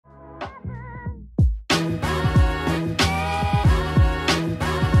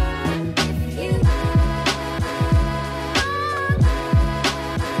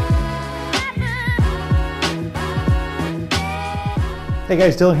Hey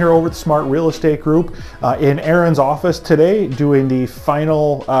guys, Dylan here over at the Smart Real Estate Group in Aaron's office today doing the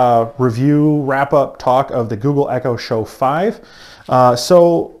final review wrap-up talk of the Google Echo Show 5.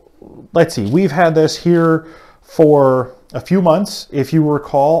 So let's see, we've had this here for a few months. If you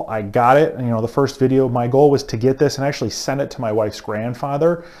recall, I got it, the first video, my goal was to get this and actually send it to my wife's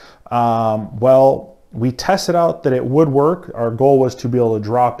grandfather. Well, we tested out that it would work. Our goal was to be able to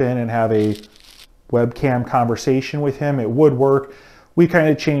drop in and have a webcam conversation with him. It would work. We kind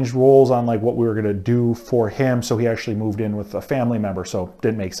of changed roles on like what we were going to do for him, so he actually moved in with a family member, so it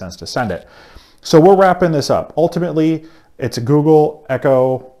didn't make sense to send it. So we're wrapping this up. Ultimately, it's a Google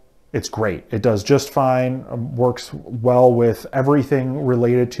Echo. It's great. It does just fine, works well with everything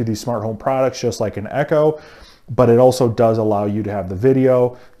related to these smart home products, just like an Echo, but it also does allow you to have the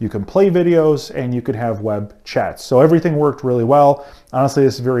video. You can play videos and you can have web chats. So everything worked really well. Honestly,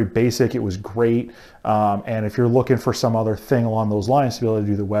 this is very basic. It was great. And if you're looking for some other thing along those lines to be able to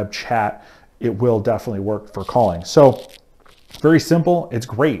do the web chat, it will definitely work for calling. So very simple. It's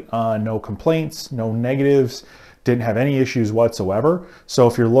great. No complaints, no negatives. Didn't have any issues whatsoever. So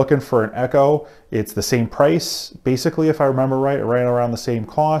if you're looking for an Echo, it's the same price, basically, if I remember right around the same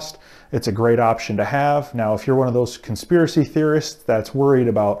cost. It's a great option to have. Now, if you're one of those conspiracy theorists that's worried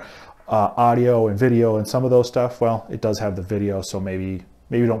about audio and video and some of those stuff, well, it does have the video, so maybe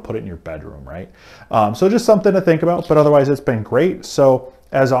don't put it in your bedroom, right? So just something to think about, but otherwise it's been great. So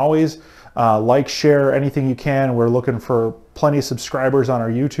as always, like, share anything you can. We're looking for plenty of subscribers on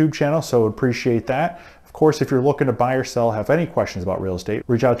our YouTube channel, so appreciate that. Of course, if you're looking to buy or sell, have any questions about real estate,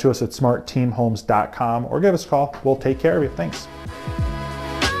 reach out to us at smartteamhomes.com or give us a call. We'll take care of you. Thanks.